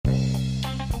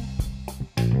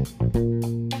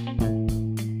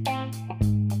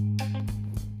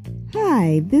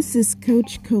Hi, this is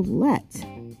Coach Colette,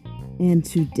 and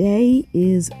today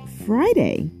is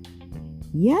Friday.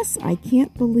 Yes, I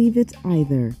can't believe it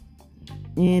either.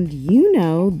 And you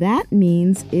know that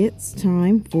means it's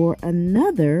time for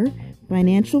another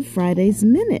Financial Fridays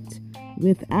Minute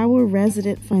with our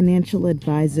resident financial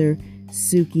advisor,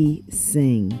 Suki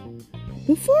Singh.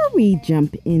 Before we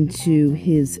jump into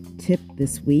his tip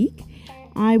this week,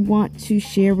 I want to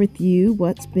share with you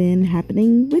what's been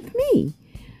happening with me.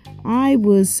 I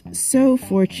was so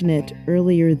fortunate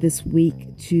earlier this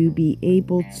week to be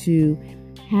able to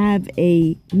have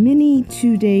a mini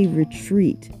 2-day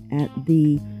retreat at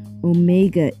the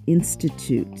Omega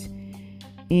Institute.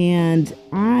 And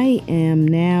I am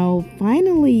now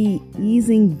finally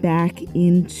easing back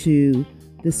into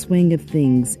the swing of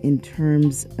things in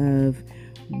terms of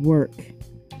work.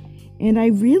 And I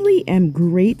really am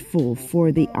grateful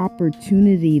for the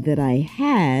opportunity that I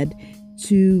had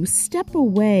to step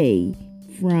away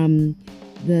from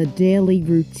the daily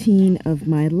routine of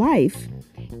my life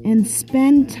and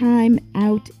spend time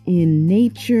out in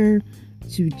nature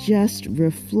to just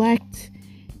reflect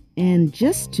and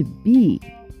just to be.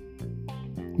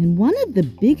 And one of the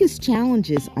biggest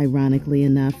challenges, ironically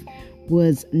enough,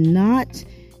 was not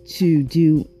to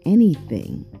do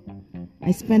anything.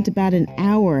 I spent about an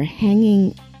hour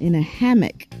hanging in a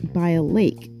hammock by a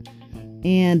lake,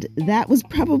 and that was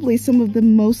probably some of the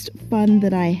most fun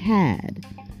that I had.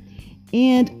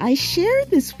 And I share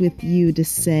this with you to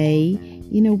say,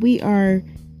 we are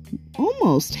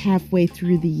almost halfway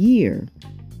through the year.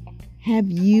 Have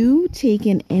you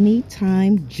taken any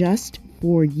time just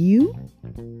for you?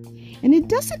 And it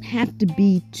doesn't have to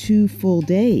be 2 full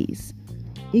days.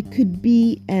 It could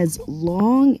be as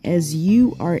long as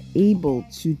you are able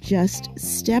to just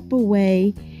step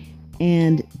away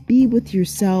and be with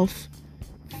yourself.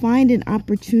 Find an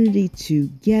opportunity to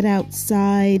get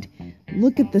outside,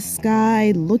 look at the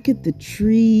sky, look at the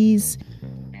trees.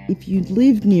 If you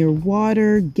live near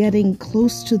water, getting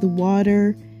close to the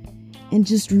water, and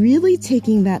just really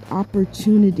taking that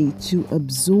opportunity to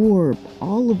absorb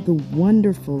all of the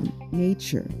wonderful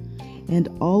nature and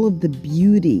all of the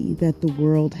beauty that the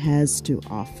world has to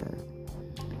offer.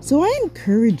 So I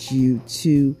encourage you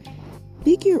to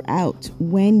figure out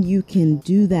when you can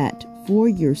do that for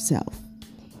yourself.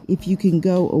 If you can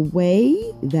go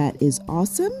away, that is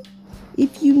awesome.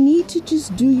 If you need to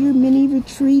just do your mini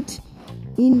retreat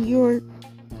in your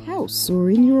house or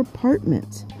in your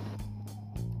apartment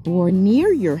or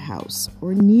near your house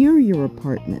or near your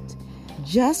apartment,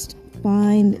 just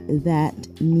find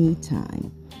that me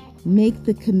time. Make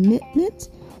the commitment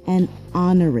and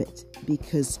honor it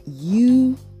because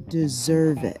you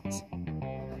deserve it.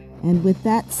 And with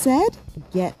that said,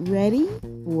 get ready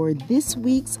for this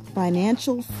week's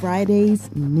Financial Fridays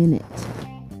Minute.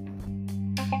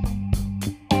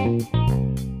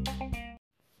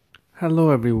 Hello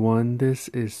everyone, this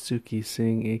is Suki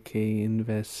Singh, aka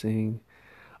Invest Singh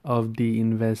of the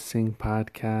Invest Singh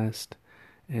podcast,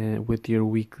 and with your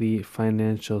weekly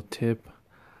financial tip.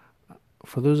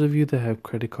 For those of you that have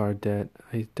credit card debt,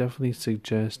 I definitely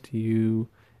suggest you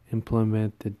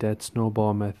implement the debt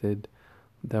snowball method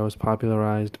that was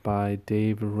popularized by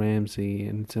Dave Ramsey,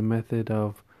 and it's a method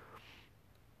of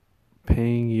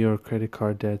paying your credit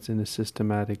card debts in a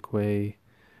systematic way,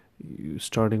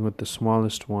 starting with the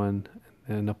smallest one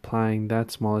and applying that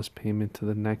smallest payment to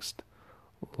the next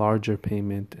larger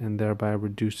payment, and thereby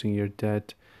reducing your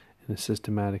debt in a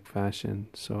systematic fashion.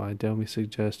 So I definitely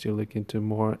suggest you look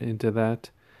more into that,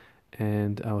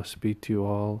 and I will speak to you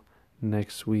all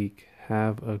next week.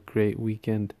 Have a great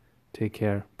weekend. Take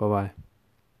care. Bye-bye.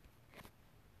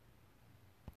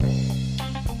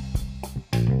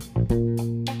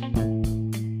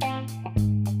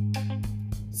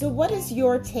 So what is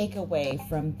your takeaway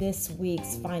from this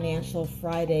week's Financial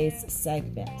Fridays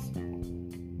segment?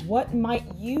 What might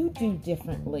you do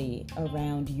differently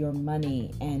around your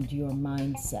money and your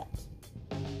mindset?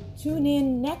 Tune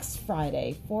in next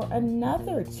Friday for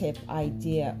another tip,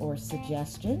 idea, or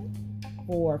suggestion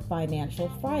for Financial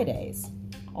Fridays.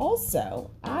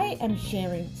 Also, I am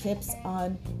sharing tips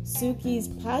on Suki's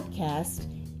podcast,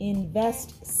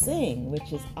 Invest Singh,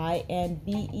 which is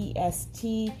INVESTSINGH,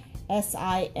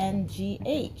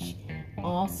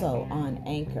 also on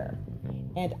Anchor.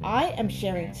 And I am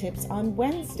sharing tips on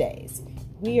Wednesdays.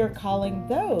 We are calling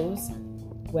those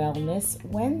Wellness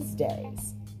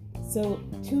Wednesdays. So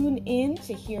tune in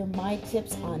to hear my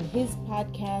tips on his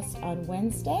podcast on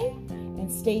Wednesday, and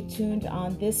stay tuned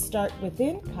on this Start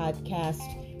Within podcast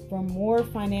for more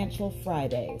Financial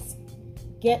Fridays.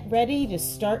 Get ready to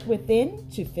start within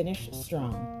to finish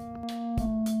strong.